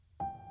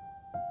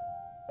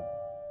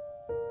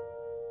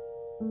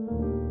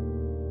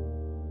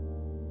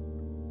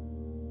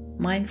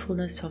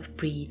Mindfulness of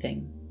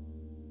breathing.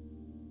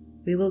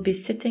 We will be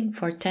sitting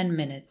for 10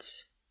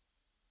 minutes,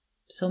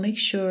 so make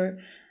sure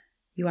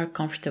you are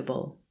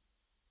comfortable.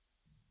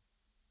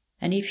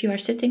 And if you are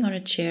sitting on a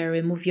chair,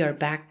 remove your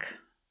back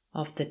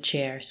of the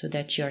chair so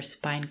that your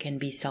spine can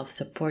be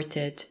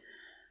self-supported,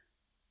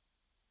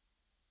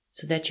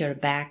 so that your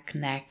back,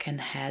 neck,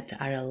 and head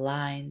are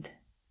aligned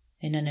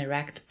in an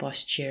erect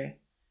posture.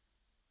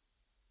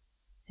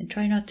 And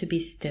try not to be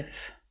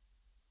stiff.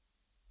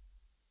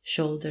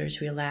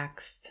 Shoulders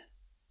relaxed,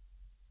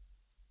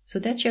 so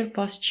that your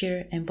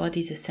posture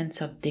embodies a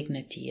sense of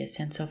dignity, a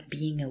sense of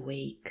being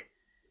awake,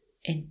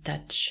 in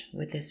touch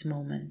with this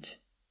moment.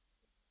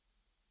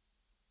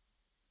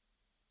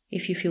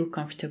 If you feel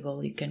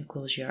comfortable, you can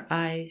close your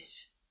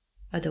eyes,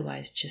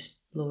 otherwise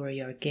just lower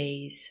your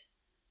gaze.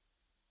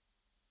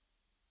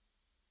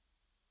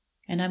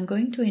 And I'm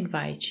going to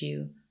invite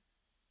you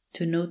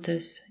to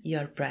notice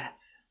your breath,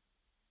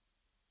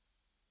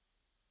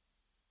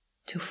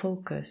 to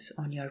focus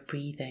on your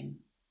breathing.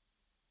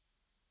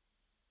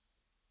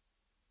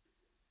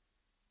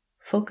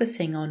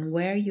 Focusing on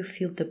where you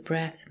feel the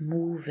breath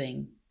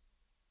moving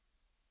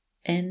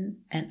in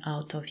and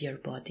out of your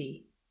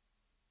body.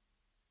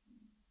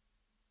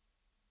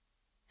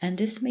 And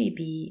this may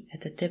be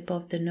at the tip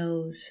of the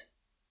nose,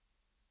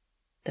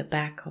 the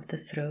back of the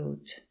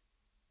throat,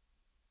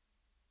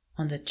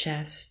 on the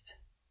chest,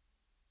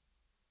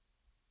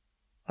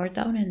 or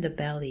down in the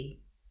belly,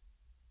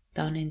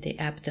 down in the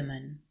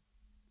abdomen,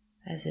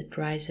 as it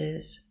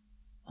rises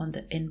on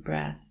the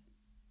in-breath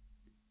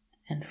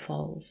and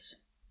falls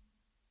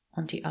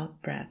on the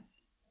out-breath.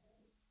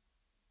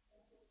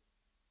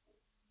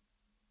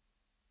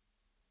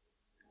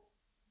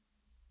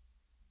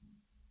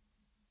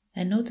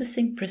 And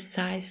noticing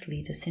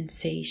precisely the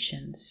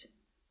sensations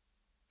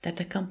that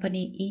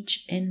accompany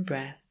each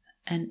in-breath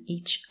and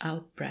each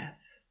out-breath.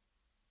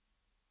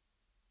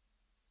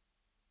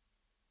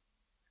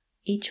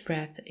 Each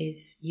breath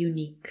is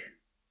unique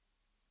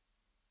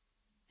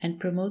and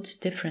promotes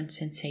different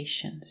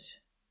sensations.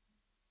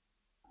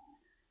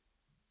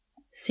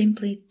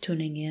 Simply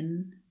tuning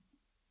in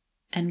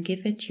and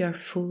give it your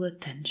full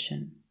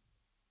attention.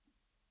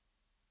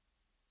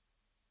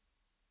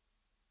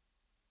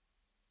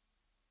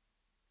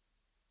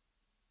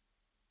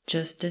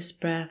 Just this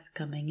breath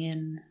coming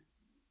in,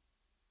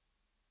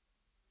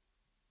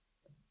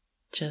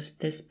 just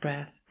this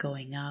breath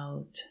going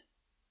out,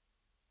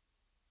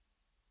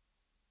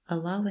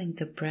 allowing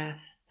the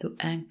breath to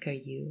anchor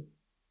you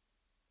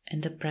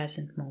in the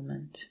present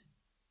moment.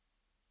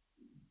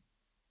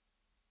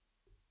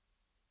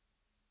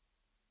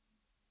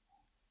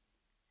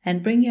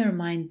 And bring your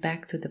mind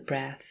back to the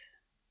breath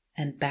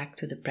and back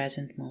to the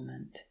present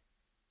moment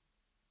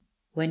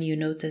when you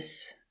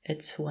notice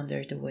it's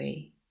wandered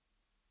away.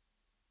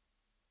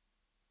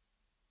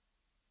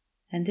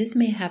 And this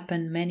may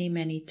happen many,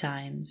 many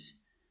times,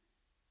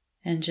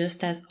 and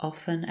just as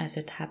often as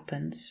it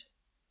happens,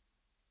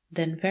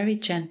 then very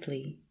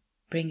gently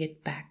bring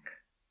it back.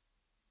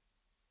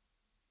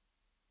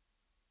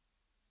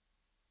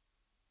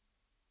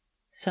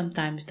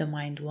 Sometimes the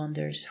mind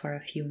wanders for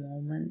a few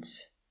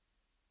moments,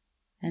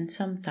 and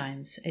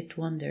sometimes it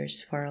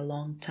wanders for a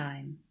long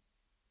time.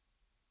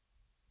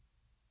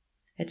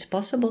 It's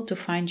possible to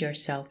find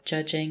yourself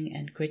judging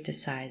and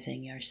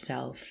criticizing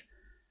yourself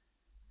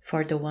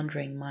for the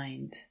wandering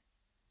mind.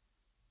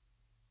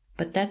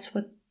 But that's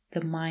what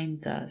the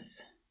mind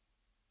does.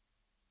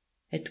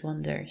 It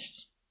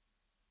wanders.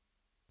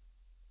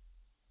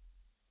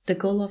 The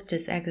goal of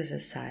this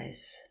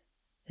exercise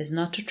is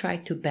not to try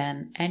to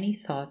ban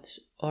any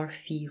thoughts or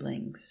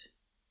feelings,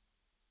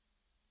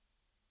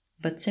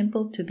 but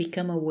simple to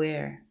become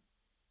aware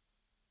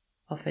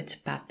of its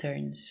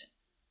patterns,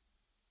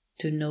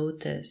 to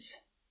notice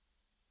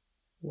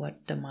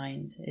what the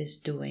mind is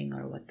doing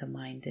or what the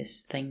mind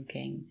is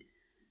thinking.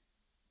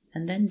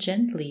 And then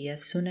gently,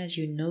 as soon as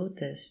you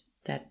notice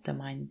that the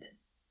mind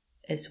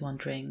is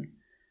wandering,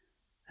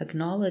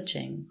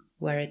 acknowledging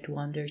where it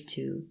wandered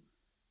to,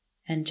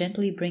 and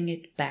gently bring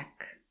it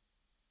back.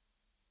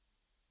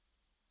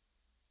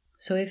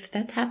 So if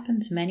that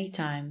happens many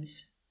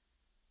times,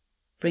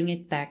 bring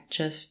it back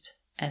just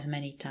as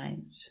many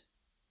times,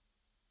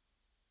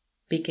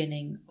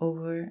 beginning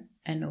over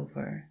and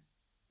over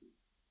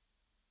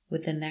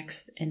with the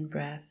next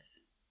in-breath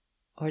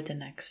or the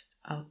next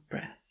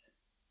out-breath.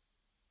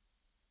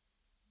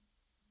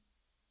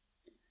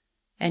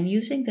 And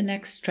using the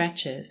next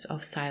stretches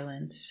of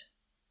silence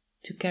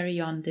to carry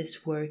on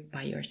this work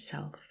by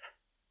yourself.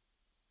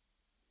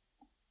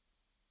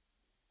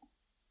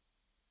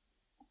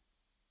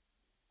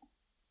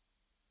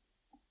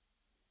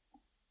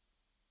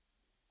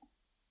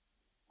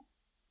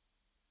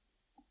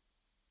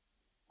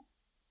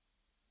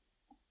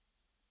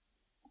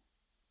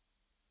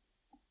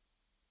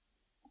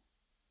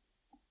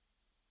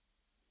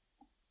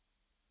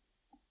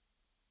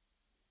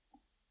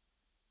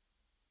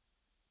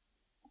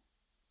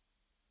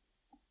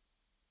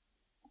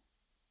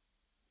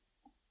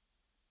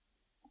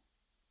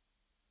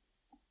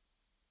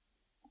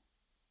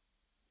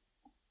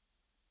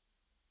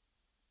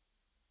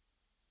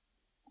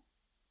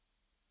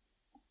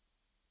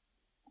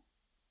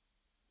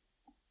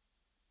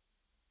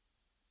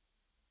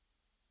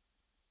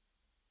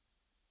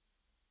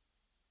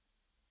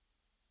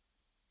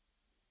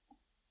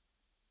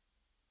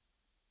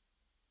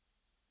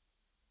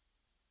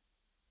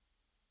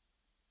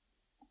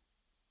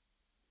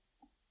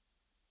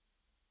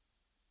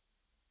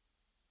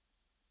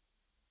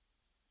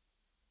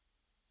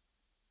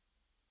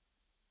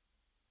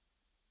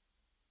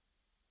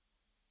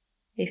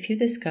 If you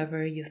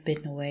discover you've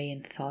been away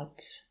in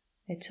thoughts,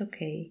 it's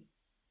okay.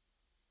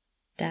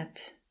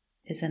 That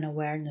is an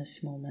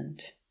awareness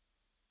moment.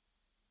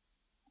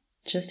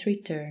 Just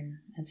return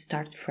and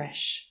start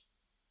fresh.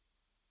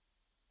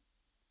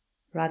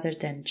 Rather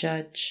than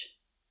judge,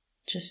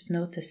 just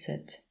notice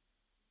it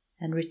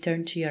and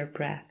return to your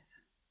breath.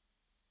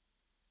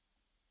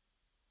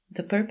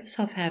 The purpose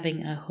of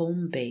having a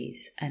home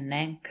base, an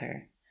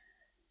anchor,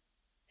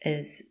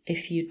 is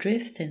if you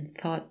drift in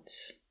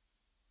thoughts,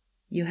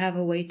 you have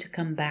a way to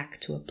come back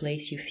to a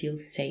place you feel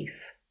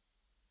safe.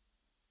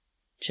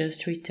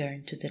 Just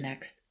return to the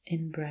next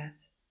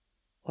in-breath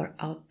or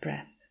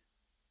out-breath.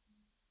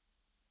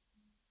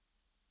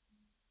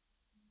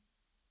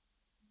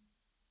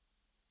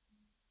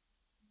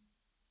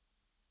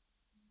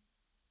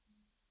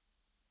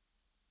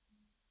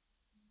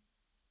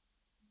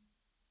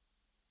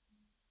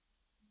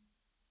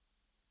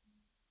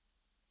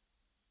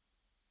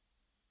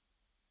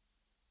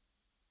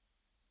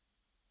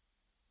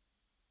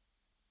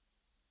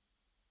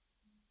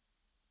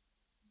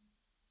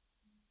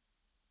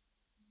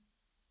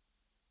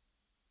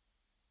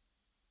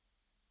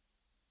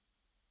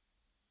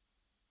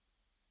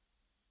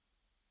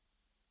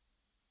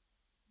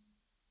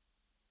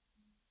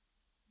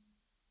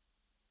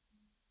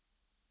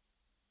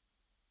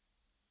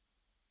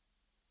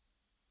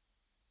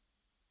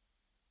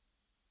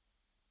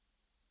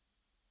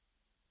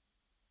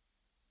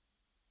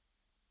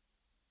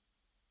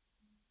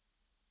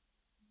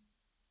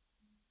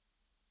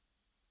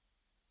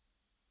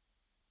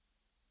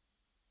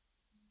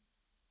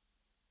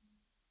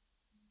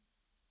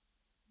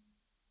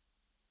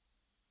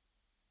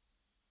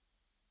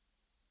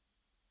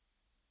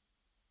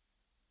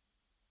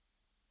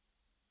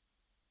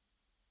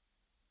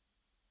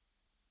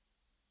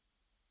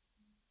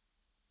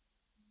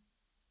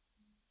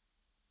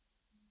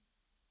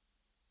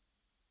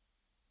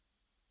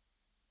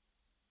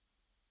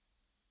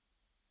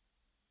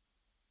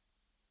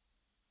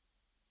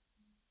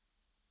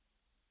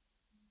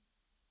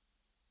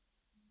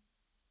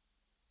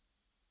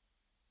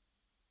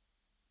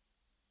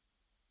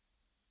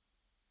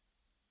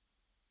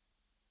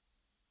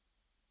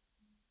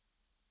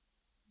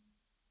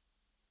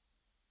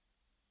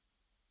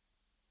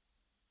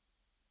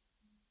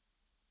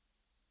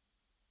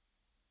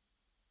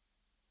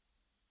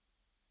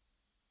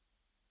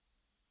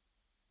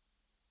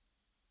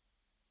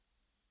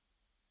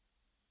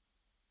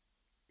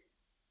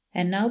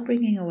 And now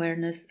bringing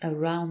awareness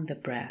around the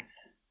breath,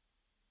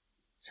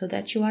 so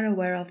that you are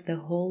aware of the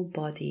whole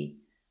body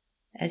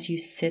as you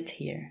sit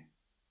here.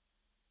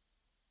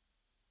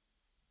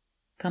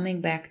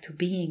 Coming back to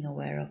being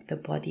aware of the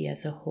body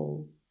as a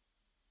whole,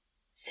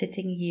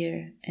 sitting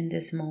here in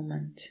this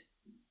moment.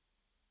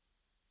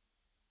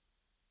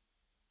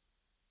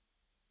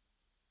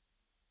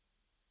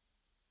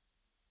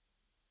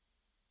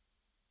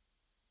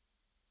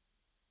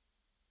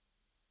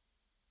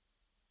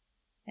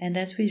 And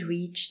as we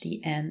reach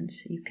the end,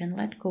 you can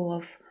let go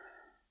of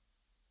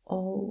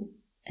all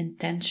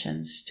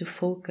intentions to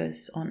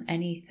focus on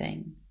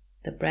anything,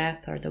 the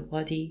breath or the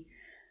body,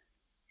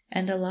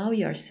 and allow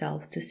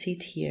yourself to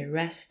sit here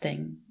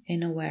resting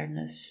in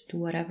awareness to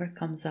whatever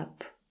comes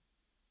up.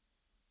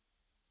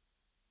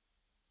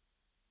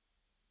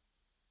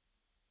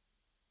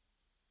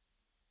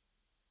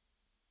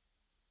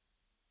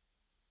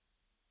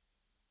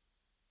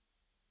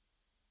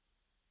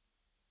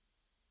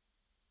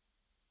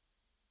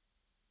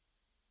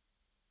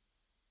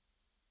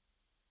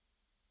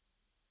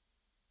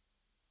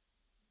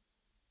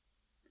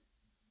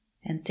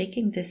 And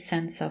taking this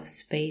sense of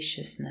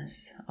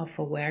spaciousness, of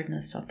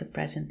awareness of the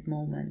present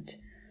moment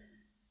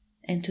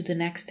into the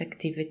next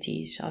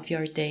activities of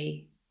your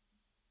day.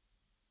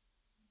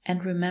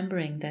 And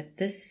remembering that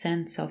this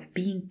sense of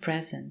being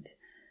present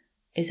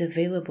is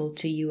available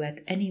to you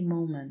at any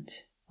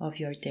moment of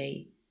your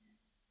day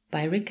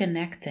by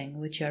reconnecting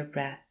with your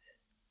breath,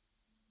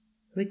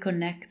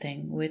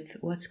 reconnecting with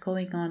what's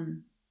going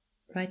on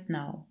right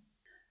now,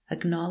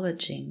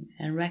 acknowledging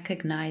and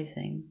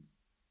recognizing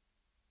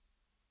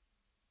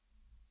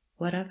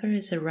whatever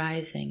is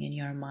arising in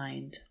your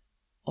mind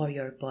or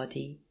your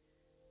body,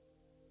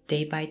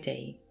 day by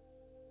day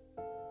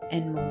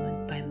and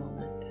moment by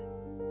moment.